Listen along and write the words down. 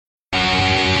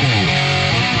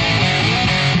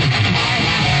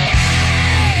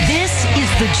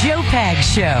Joe Pags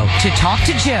Show. To talk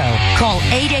to Joe, call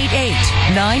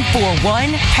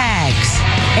 888-941-PAGS.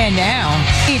 And now,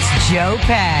 it's Joe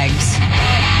Pags.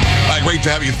 Hi, great to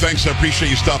have you. Thanks. I appreciate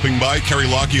you stopping by. Kerry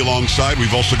Lockie alongside.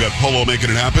 We've also got Polo making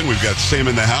it happen. We've got Sam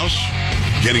in the house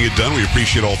getting it done. We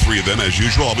appreciate all three of them as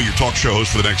usual. I'll be your talk show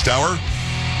host for the next hour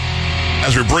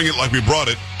as we bring it like we brought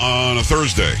it on a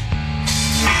Thursday.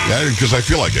 Yeah, because I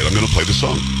feel like it. I'm going to play the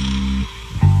song.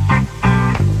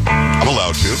 I'm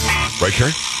allowed to. Right, Kerry?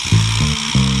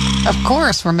 Of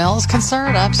course, where Mel is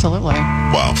concerned, absolutely.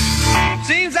 Wow.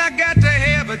 Seems I got to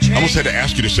have a change. I almost had to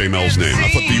ask you to say Mel's name. I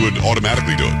thought that you would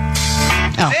automatically do it.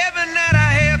 Oh. Every night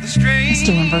I have the strange. It's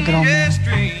doing very good on Mel.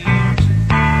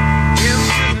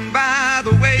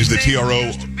 Is the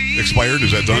TRO expired?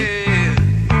 Is that done?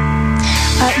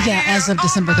 Yeah, as of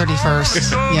December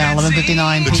 31st. Yeah,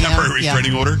 11:59 The p.m. temporary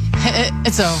restraining order?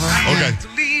 It's over. Okay.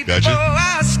 Gotcha.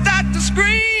 I start to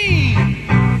scream.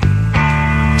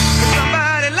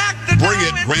 Bring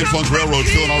it. Grand Funk Railroad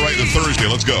feeling all right on Thursday.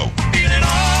 Let's go. What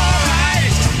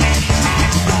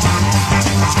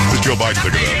does Joe Biden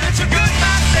think of that?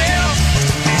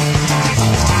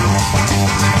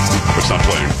 It's not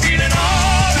playing.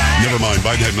 Never mind.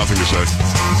 Biden had nothing to say.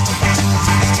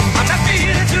 I'm not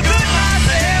feeling too good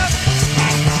myself.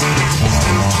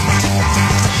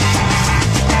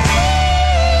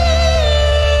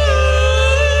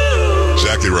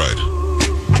 Exactly right.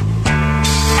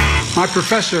 My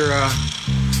professor,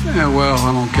 well,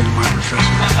 I won't get into my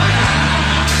professor.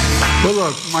 Well,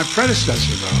 look, my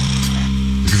predecessor,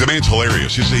 though. The man's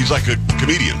hilarious. He's like a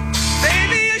comedian.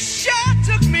 Baby, a shot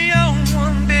took me on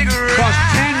one big ride. Cost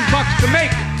 $10 to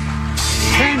make it.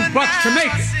 $10 to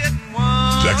make it.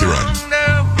 Exactly right.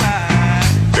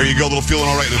 There you go, little feeling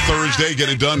all right on a Thursday. Get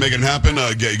it done, make it happen.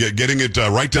 Getting it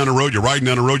right down the road. You're riding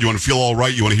down the road. You want to feel all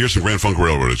right. You want to hear some Grand Funk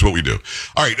Railroad. It's what we do.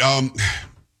 All right.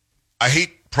 I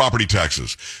hate property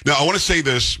taxes. Now, I want to say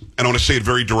this, and I want to say it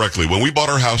very directly. When we bought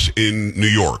our house in New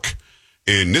York,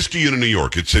 in Niskayuna, New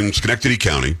York, it's in Schenectady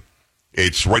County.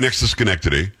 It's right next to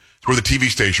Schenectady. It's where the TV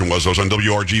station was. I was on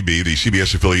WRGB, the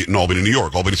CBS affiliate in Albany, New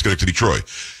York. Albany, Schenectady, Troy.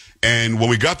 And when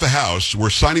we got the house, we're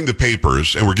signing the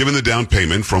papers, and we're given the down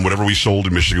payment from whatever we sold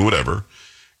in Michigan, whatever.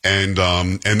 And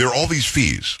there are all these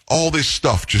fees, all this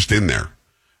stuff just in there.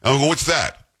 And I go, what's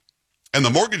that? And the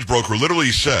mortgage broker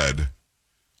literally said,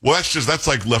 well, that's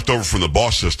like leftover from the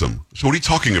boss system. So what are you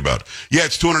talking about? Yeah,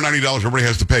 it's $290. Everybody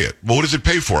has to pay it. Well, what does it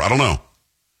pay for? I don't know.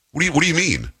 What do you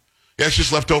mean? Yeah, it's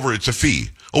just leftover. It's a fee.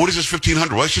 Oh, what is this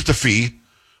 $1,500? Well, it's just a fee.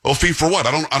 Oh, a fee for what?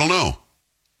 I don't know.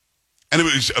 And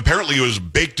apparently it was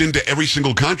baked into every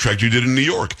single contract you did in New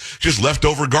York. Just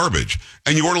leftover garbage.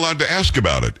 And you weren't allowed to ask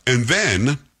about it. And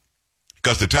then,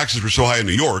 because the taxes were so high in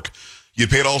New York, you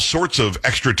paid all sorts of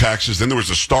extra taxes. Then there was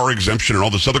a star exemption and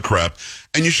all this other crap.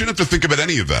 And you shouldn't have to think about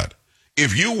any of that.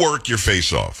 If you work your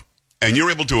face off and you're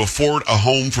able to afford a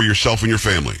home for yourself and your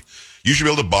family, you should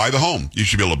be able to buy the home. You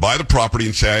should be able to buy the property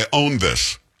and say, I own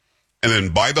this. And then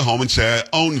buy the home and say, I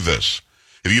own this.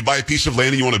 If you buy a piece of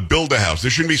land and you want to build a house,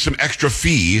 there shouldn't be some extra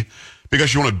fee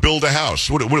because you want to build a house.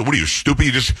 What are you,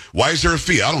 stupid? Why is there a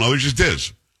fee? I don't know. There just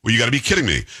is. Well, you got to be kidding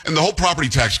me. And the whole property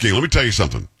tax game, let me tell you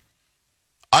something.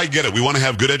 I get it. We want to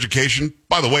have good education.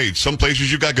 By the way, in some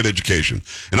places you got good education.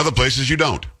 In other places you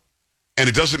don't. And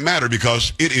it doesn't matter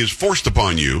because it is forced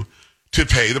upon you to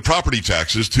pay the property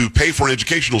taxes to pay for an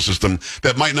educational system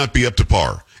that might not be up to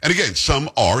par. And again, some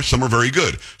are very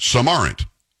good. Some aren't.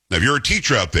 Now, if you're a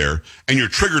teacher out there and you're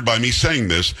triggered by me saying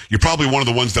this, you're probably one of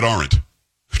the ones that aren't.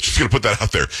 I'm just going to put that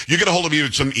out there. You get a hold of me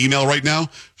with some email right now,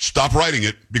 stop writing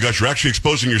it because you're actually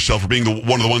exposing yourself for being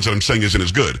one of the ones that I'm saying isn't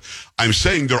as good. I'm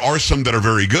saying there are some that are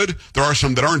very good. There are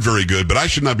some that aren't very good, but I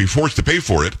should not be forced to pay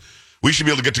for it. We should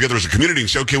be able to get together as a community and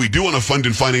say, okay, we do want to fund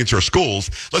and finance our schools.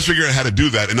 Let's figure out how to do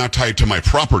that and not tie it to my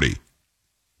property.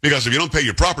 Because if you don't pay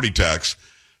your property tax,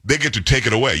 they get to take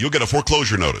it away. You'll get a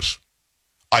foreclosure notice.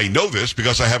 I know this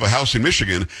because I have a house in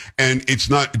Michigan and it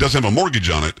doesn't have a mortgage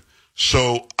on it.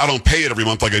 So I don't pay it every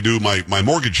month like I do my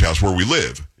mortgage house where we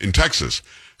live in Texas.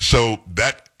 So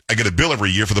that I get a bill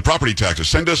every year for the property taxes.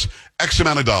 Send us X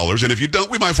amount of dollars. And if you don't,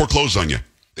 we might foreclose on you.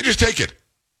 They just take it.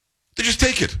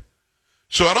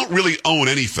 So I don't really own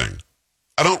anything.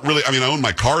 I own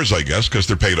my cars, I guess, because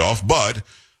they're paid off. But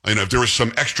if there was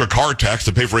some extra car tax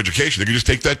to pay for education, they could just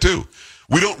take that too.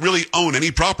 We don't really own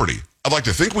any property. I'd like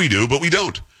to think we do, but we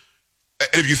don't.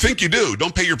 And if you think you do,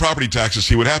 don't pay your property taxes,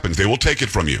 see what happens. They will take it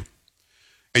from you.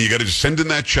 And you got to just send in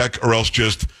that check or else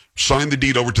just sign the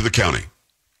deed over to the county.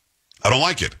 I don't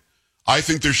like it. I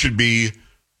think there should be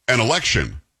an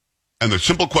election. And the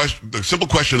simple question of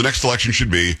the next election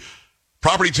should be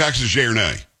property taxes, yay or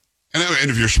nay. And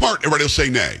if you're smart, everybody will say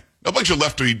nay. A bunch of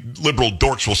lefty liberal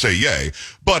dorks will say yay,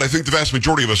 but I think the vast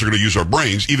majority of us are going to use our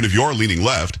brains, even if you are leaning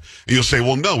left, and you'll say,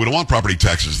 well, no, we don't want property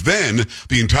taxes. Then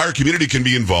the entire community can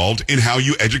be involved in how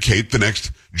you educate the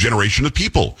next generation of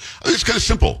people. I think it's kind of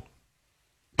simple.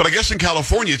 But I guess in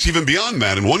California, it's even beyond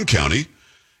that in one county.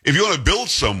 If you want to build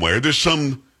somewhere, there's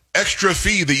some extra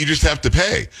fee that you just have to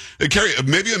pay. Carrie,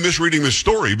 maybe I'm misreading this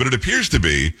story, but it appears to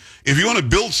be, if you want to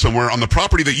build somewhere on the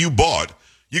property that you bought,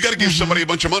 you got to give somebody a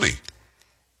bunch of money.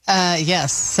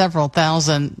 Yes, several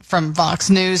thousand. From Fox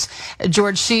News,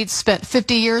 George Sheets spent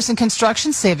 50 years in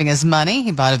construction saving his money.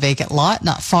 He bought a vacant lot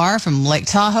not far from Lake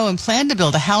Tahoe and planned to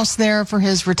build a house there for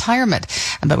his retirement.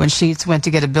 But when Sheets went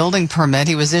to get a building permit,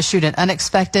 he was issued an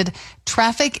unexpected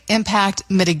traffic impact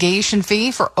mitigation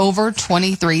fee for over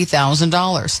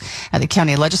 $23,000. And the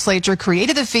county legislature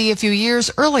created the fee a few years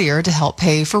earlier to help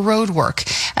pay for road work.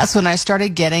 That's when I started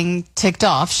getting ticked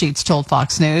off, Sheets told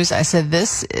Fox News. I said,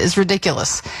 this is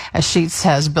ridiculous. As Sheets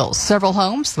has built several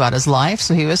homes throughout his life,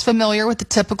 so he was familiar with the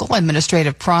typical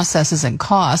administrative processes and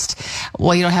cost.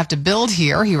 Well, you don't have to build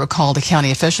here, he recalled a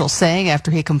county official saying after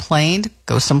he complained,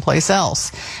 go someplace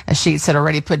else. As Sheets had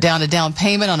already put down a down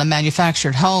payment on a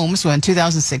manufactured home, so in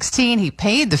 2016 he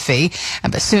paid the fee,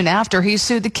 but soon after he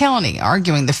sued the county,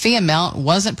 arguing the fee amount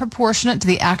wasn't proportionate to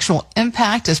the actual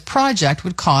impact his project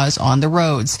would cause on the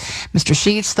roads. Mr.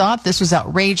 Sheets thought this was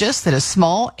outrageous, that a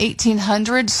small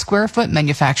 1,800 square foot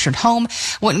manufactured home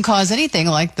wouldn't cause anything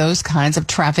like those kinds of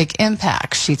traffic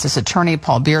impacts. Sheets' attorney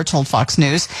Paul Beer told Fox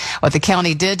News what the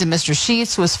county did to Mr.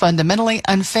 Sheets was fundamentally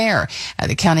unfair.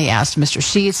 The county asked Mr.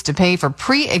 Sheets to pay for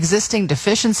pre-existing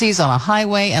deficiencies on a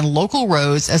highway and local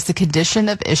roads as the condition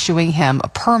of issuing him a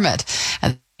permit.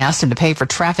 And asked him to pay for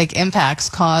traffic impacts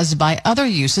caused by other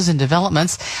uses and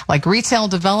developments like retail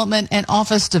development and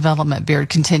office development, Beard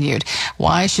continued.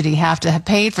 Why should he have to have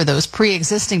paid for those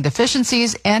pre-existing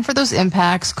deficiencies and for those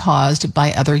impacts caused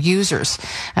by other users?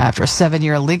 After a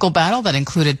 7-year legal battle that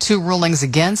included 2 rulings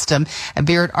against him,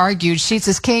 Beard argued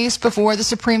Sheets' case before the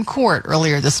Supreme Court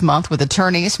earlier this month with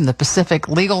attorneys from the Pacific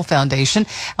Legal Foundation,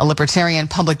 a libertarian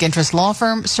public interest law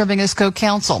firm serving as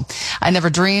co-counsel. I never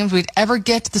dreamed we'd ever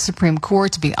get to the Supreme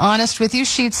Court, to be honest with you,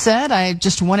 Sheets said. I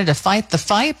just wanted to fight the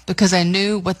fight because I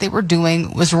knew what they were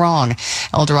doing was wrong.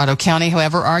 El Dorado County,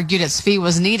 however, argued its fee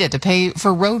was needed to pay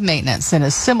for road maintenance and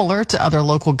is similar to other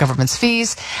local government's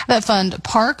fees that fund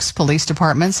parks, police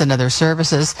departments, and other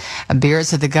services. Beard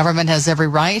said the government has every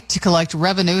right to collect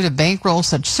revenue to bankroll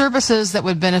such services that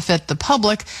would benefit the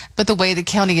public, but the way the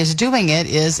county is doing it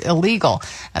is illegal.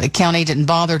 The county didn't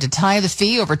bother to tie the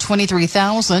fee over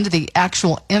 $23,000 to the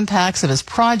actual impacts of his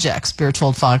projects, Beard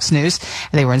told Fox News.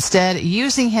 They were instead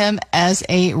using him as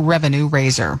a revenue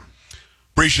raiser.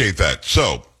 Appreciate that.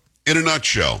 So, in a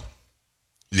nutshell,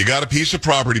 you got a piece of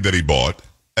property that he bought,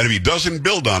 and if he doesn't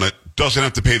build on it, doesn't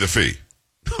have to pay the fee.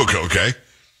 Okay?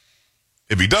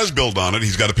 If he does build on it,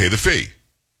 he's got to pay the fee.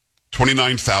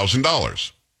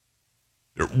 $29,000.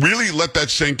 Really let that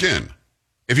sink in.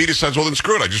 If he decides, well, then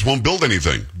screw it, I just won't build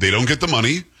anything. They don't get the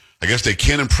money. I guess they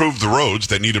can't improve the roads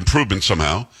that need improvement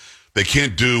somehow. They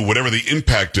can't do whatever the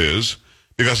impact is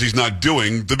because he's not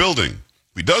doing the building.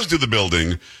 If he does do the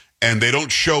building and they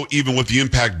don't show even what the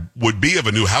impact would be of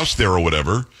a new house there or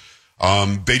whatever,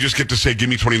 they just get to say, give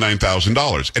me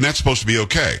 $29,000. And that's supposed to be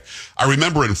okay. I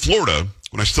remember in Florida,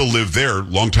 when I still lived there a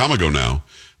long time ago now,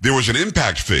 there was an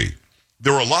impact fee.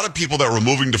 There were a lot of people that were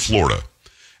moving to Florida.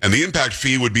 And the impact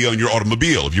fee would be on your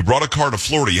automobile. If you brought a car to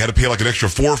Florida, you had to pay like an extra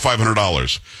 $400 or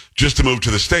 $500 just to move to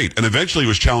the state. And eventually it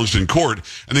was challenged in court,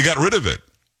 and they got rid of it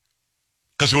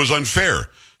because it was unfair.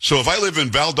 So if I live in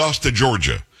Valdosta,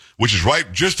 Georgia, which is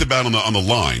right just about on the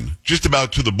line, just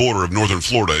about to the border of northern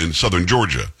Florida in southern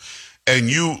Georgia,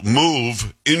 and you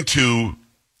move into,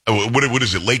 what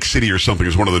is it, Lake City or something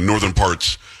is one of the northern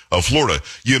parts of Florida.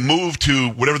 You move to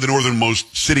whatever the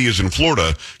northernmost city is in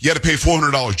Florida, you had to pay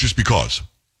 $400 just because.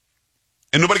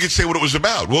 And nobody could say what it was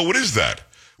about. Well, what is that?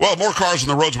 Well, more cars on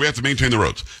the roads, we have to maintain the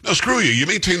roads. No, screw you. You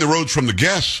maintain the roads from the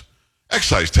gas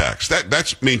excise tax.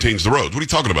 That maintains the roads. What are you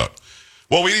talking about?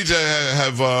 Well, we need to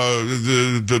have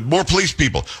the more police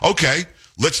people. Okay,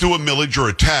 let's do a millage or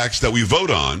a tax that we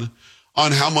vote on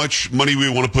how much money we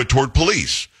want to put toward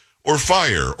police or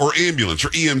fire or ambulance or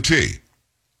EMT.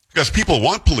 Because people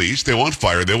want police, they want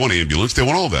fire, they want ambulance, they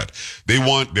want all that. They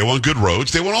want good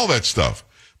roads, they want all that stuff.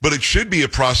 But it should be a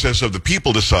process of the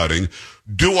people deciding,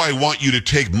 do I want you to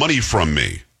take money from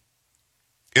me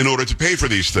in order to pay for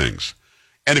these things?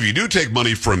 And if you do take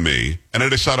money from me, and I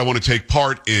decide I want to take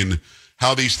part in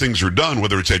how these things are done,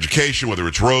 whether it's education, whether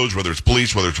it's roads, whether it's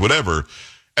police, whether it's whatever,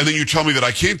 and then you tell me that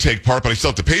I can't take part, but I still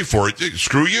have to pay for it,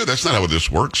 screw you, that's not how this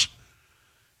works.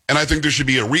 And I think there should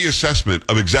be a reassessment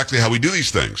of exactly how we do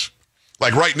these things.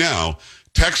 Like right now,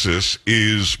 Texas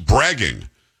is bragging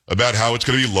about how it's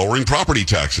going to be lowering property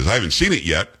taxes. I haven't seen it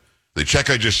yet. The check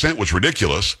I just sent was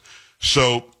ridiculous.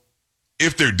 So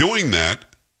if they're doing that,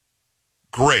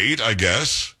 great, I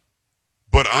guess.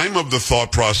 But I'm of the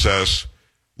thought process,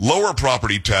 lower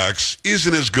property tax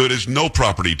isn't as good as no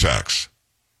property tax.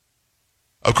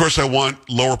 Of course, I want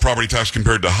lower property tax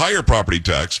compared to higher property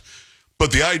tax.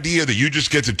 But the idea that you just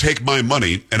get to take my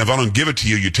money, and if I don't give it to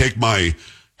you, you take my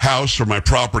house or my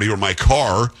property or my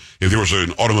car. If there was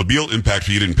an automobile impact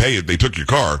fee, you didn't pay it, they took your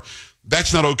car.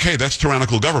 That's not okay. That's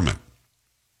tyrannical government.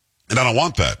 And I don't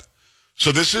want that.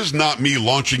 So this is not me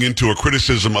launching into a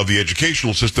criticism of the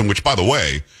educational system, which, by the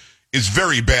way, is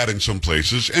very bad in some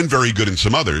places and very good in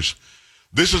some others.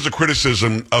 This is a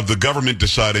criticism of the government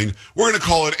deciding we're going to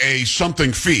call it a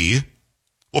something fee.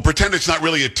 We'll pretend it's not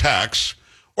really a tax,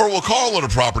 or we'll call it a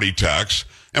property tax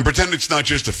and pretend it's not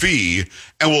just a fee,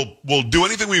 and we'll do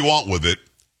anything we want with it.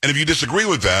 And if you disagree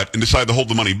with that and decide to hold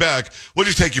the money back, we'll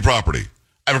just take your property.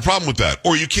 I have a problem with that.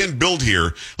 Or you can't build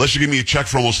here unless you give me a check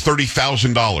for almost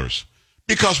 $30,000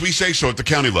 because we say so at the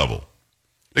county level.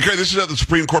 Okay, this is at the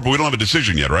Supreme Court, but we don't have a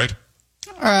decision yet, right?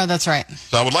 That's right.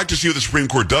 So I would like to see what the Supreme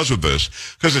Court does with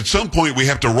this, because at some point we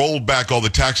have to roll back all the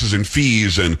taxes and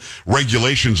fees and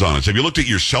regulations on us. Have you looked at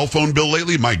your cell phone bill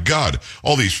lately? My God,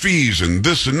 all these fees and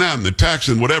this and that and the tax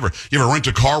and whatever. You ever rent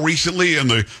a car recently and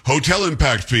the hotel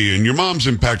impact fee and your mom's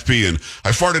impact fee and I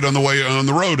farted on the way on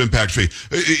the road impact fee?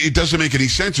 It doesn't make any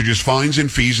sense. They're just fines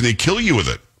and fees and they kill you with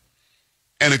it.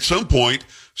 And at some point,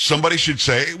 somebody should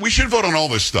say, we should vote on all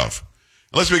this stuff.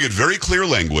 Let's make it very clear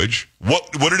language, what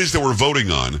it is that we're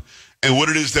voting on and what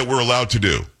it is that we're allowed to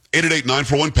do.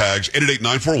 888-941-PAGS,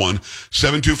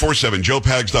 888-941-7247,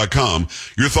 joepags.com.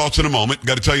 Your thoughts in a moment.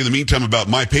 Got to tell you in the meantime about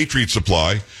My Patriot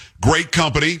Supply. Great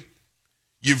company.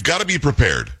 You've got to be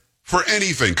prepared for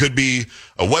anything. Could be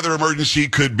a weather emergency.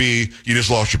 Could be you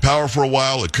just lost your power for a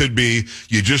while. It could be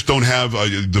you just don't have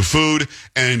the food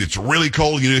and it's really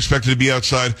cold. You didn't expect it to be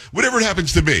outside. Whatever it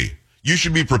happens to be. You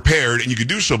should be prepared, and you can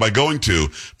do so by going to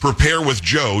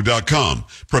preparewithjoe.com.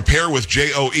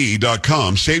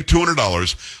 Preparewithjoe.com. Save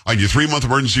 $200 on your 3-month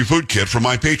emergency food kit from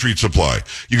My Patriot Supply.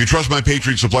 You can trust My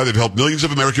Patriot Supply. They've helped millions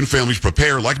of American families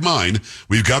prepare, like mine.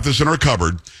 We've got this in our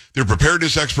cupboard. Their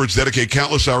preparedness experts dedicate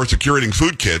countless hours to curating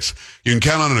food kits you can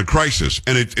count on in a crisis.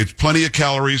 And it's plenty of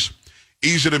calories,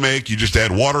 easy to make. You just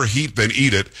add water, heat, then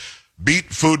eat it.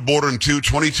 Beat Food Border and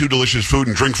 22 delicious food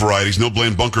and drink varieties. No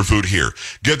bland bunker food here.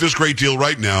 Get this great deal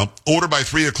right now. Order by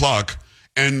 3 o'clock,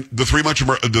 and the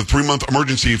 3-month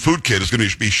emergency food kit is going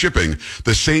to be shipping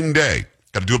the same day.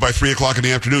 Got to do it by 3 o'clock in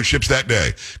the afternoon. Ships that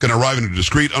day. Going to arrive in a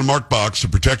discreet, unmarked box to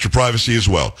protect your privacy as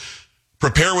well.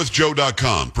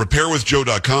 Preparewithjoe.com.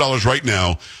 Preparewithjoe.com. $1 right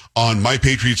now on My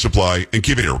Patriot Supply, and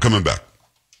keep it here. We're coming back.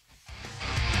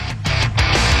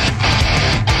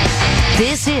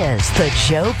 This is the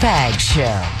Joe Pags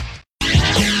Show.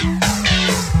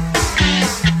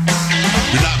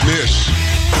 Do not miss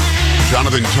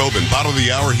Jonathan Tobin, bottom of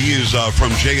the hour. He is from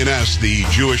JNS, the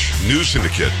Jewish News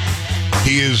Syndicate.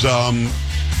 He is in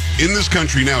this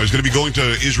country now. He's going to be going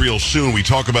to Israel soon. We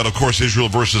talk about, of course, Israel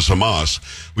versus Hamas.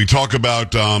 We talk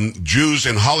about Jews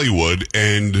in Hollywood,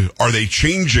 and are they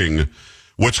changing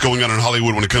what's going on in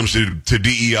Hollywood when it comes to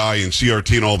DEI and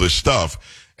CRT and all this stuff?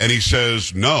 And he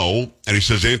says no, and he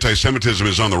says anti-Semitism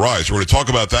is on the rise. We're going to talk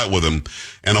about that with him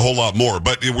and a whole lot more.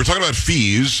 But we're talking about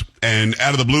fees, and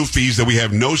out of the blue fees that we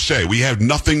have no say. We have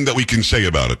nothing that we can say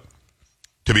about it,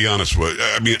 to be honest with you.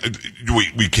 I mean,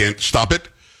 we can't stop it.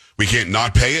 We can't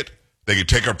not pay it. They can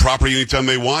take our property anytime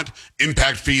they want.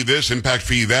 Impact fee this, impact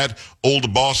fee that.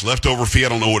 Old boss, leftover fee, I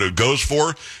don't know what it goes for.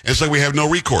 And it's like we have no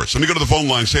recourse. Let me go to the phone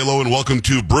line, say hello, and welcome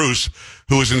to Bruce,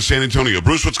 who is in San Antonio.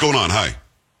 Bruce, what's going on? Hi.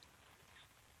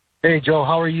 Hey, Joe,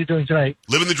 how are you doing tonight?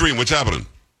 Living the dream. What's happening?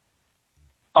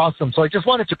 Awesome. So I just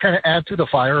wanted to kind of add to the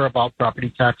fire about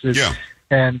property taxes. Yeah.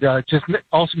 And just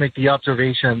also make the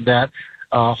observation that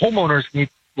homeowners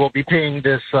will be paying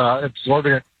this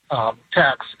exorbitant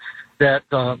tax that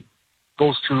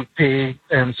goes to pay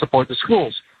and support the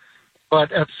schools.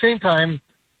 But at the same time,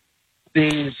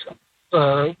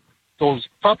 those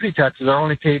property taxes are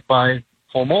only paid by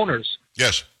homeowners.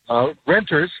 Yes.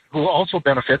 Renters, who also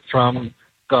benefit from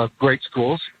great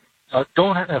schools,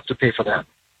 don't have to pay for that.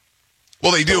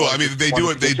 Well, they do. I mean, they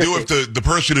do it. They do if the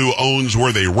person who owns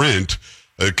where they rent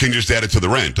can just add it to the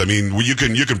rent. I mean, you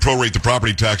can prorate the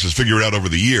property taxes, figure it out over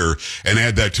the year, and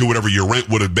add that to whatever your rent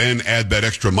would have been. Add that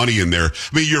extra money in there.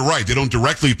 I mean, you're right. They don't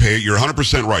directly pay it. You're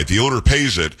 100% right. The owner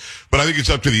pays it, but I think it's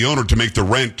up to the owner to make the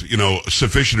rent,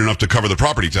 sufficient enough to cover the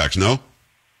property tax. No.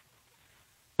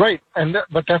 Right,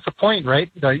 but that's the point, right?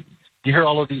 You hear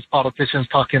all of these politicians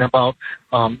talking about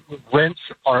rents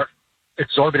are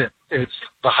exorbitant. It's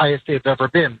the highest they've ever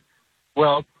been.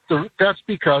 Well, that's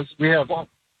because we have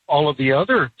all of the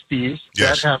other fees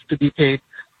Yes. that have to be paid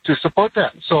to support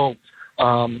that. So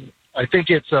I think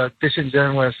it's a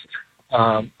disingenuous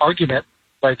argument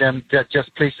by them that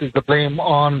just places the blame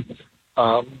on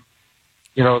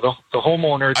the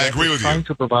homeowner I that agree is with you. trying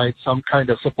to provide some kind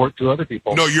of support to other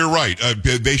people. No, you're right.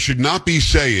 They should not be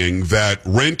saying that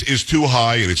rent is too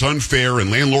high and it's unfair and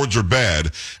landlords are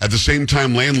bad. At the same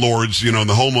time, landlords, and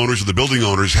the homeowners or the building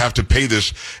owners have to pay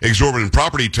this exorbitant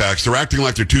property tax. They're acting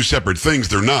like they're two separate things.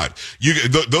 They're not.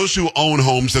 Those who own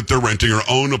homes that they're renting or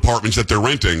own apartments that they're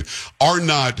renting are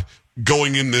not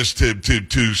going in this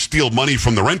to steal money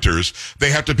from the renters. They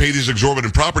have to pay these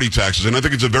exorbitant property taxes, and I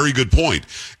think it's a very good point.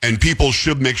 And people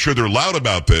should make sure they're loud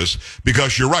about this,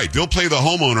 because you're right. They'll play the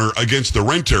homeowner against the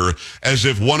renter as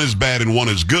if one is bad and one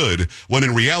is good, when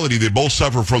in reality they both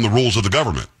suffer from the rules of the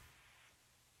government.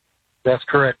 That's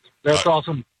correct. That's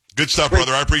awesome. Good stuff,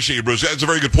 brother. I appreciate you, Bruce. That's a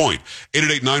very good point.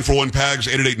 888-941-PAGS,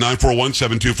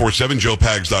 888-941-7247,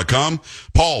 joepags.com.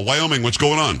 Paul, Wyoming, what's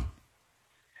going on?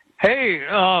 Hey,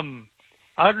 I'm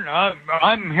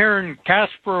here in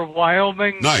Casper,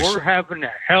 Wyoming. Nice. We're having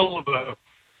a hell of a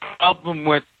problem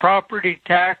with property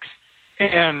tax,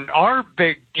 and our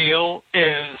big deal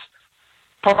is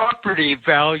property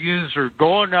values are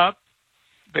going up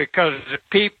because the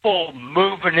people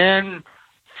moving in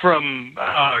from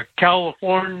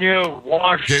California,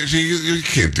 Washington. Okay, you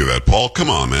can't do that, Paul.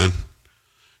 Come on, man.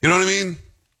 You know what I mean? You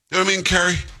know what I mean,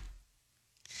 Carrie?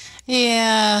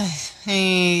 Yeah,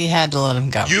 he had to let him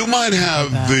go. You might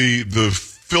have the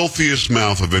filthiest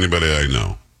mouth of anybody I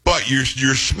know, but you're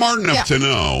smart enough to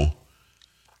know.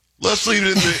 Let's leave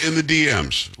it in the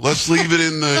DMs. Let's leave it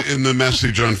in the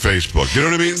message on Facebook. You know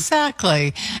what I mean?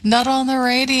 Exactly. Not on the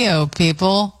radio,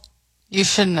 people. You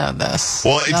should know this.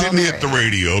 Well, it didn't hit the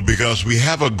radio because we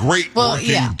have a great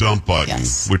working dump button,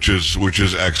 which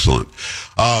is excellent.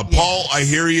 Paul, I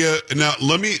hear you. Now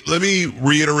let me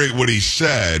reiterate what he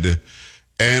said,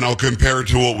 and I'll compare it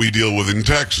to what we deal with in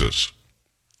Texas.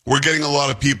 We're getting a lot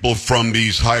of people from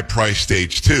these high-priced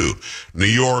states too: New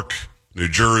York, New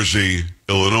Jersey,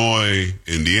 Illinois,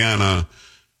 Indiana,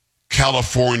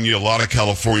 California. A lot of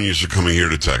Californians are coming here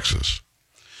to Texas.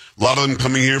 A lot of them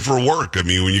coming here for work. I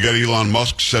mean, when you got Elon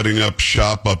Musk setting up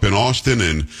shop up in Austin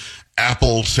and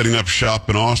Apple setting up shop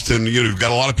in Austin, you've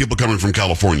got a lot of people coming from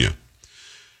California.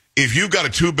 If you've got a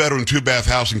 2-bedroom, 2-bath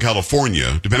house in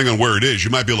California, depending on where it is,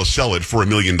 you might be able to sell it for $1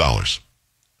 million.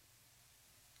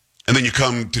 And then you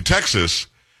come to Texas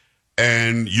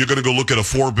and you're going to go look at a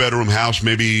 4-bedroom house,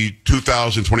 maybe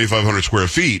 2,000, 2,500 square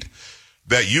feet,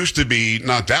 that used to be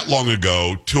not that long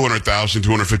ago, $200,000,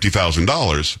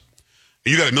 $250,000.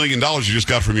 You got $1 million you just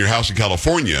got from your house in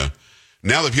California.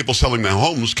 Now that people selling their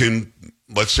homes can,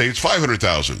 let's say it's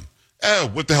 $500,000.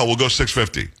 What the hell? We'll go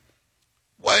 $650,000.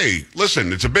 Wait,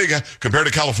 listen, it's a big, compared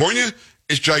to California,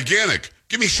 it's gigantic.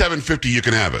 Give me $750,000, you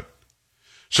can have it.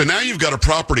 So now you've got a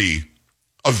property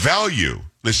of value,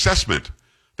 an assessment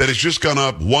that has just gone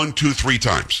up 1, 2, 3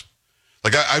 times.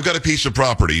 Like I've got a piece of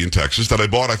property in Texas that I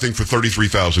bought, I think, for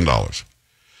 $33,000.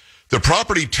 The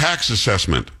property tax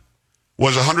assessment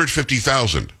was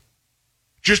 $150,000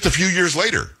 just a few years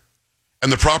later.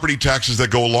 And the property taxes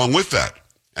that go along with that.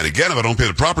 And again, if I don't pay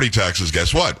the property taxes,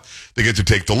 guess what? They get to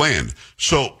take the land.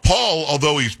 So Paul,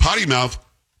 although he's potty mouth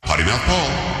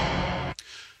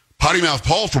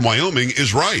Paul from Wyoming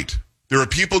is right. There are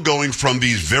people going from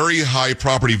these very high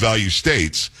property value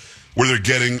states where they're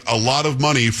getting a lot of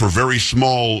money for very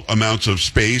small amounts of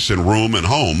space and room and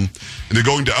home. And they're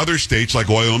going to other states like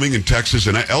Wyoming and Texas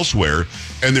and elsewhere,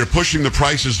 and they're pushing the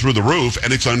prices through the roof,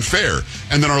 and it's unfair.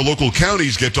 And then our local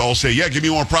counties get to all say, yeah, give me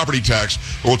more property tax,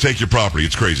 or we'll take your property.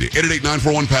 It's crazy.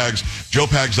 888-941-PAGS,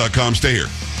 joepags.com. Stay here.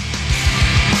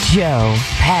 Joe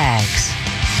Pags.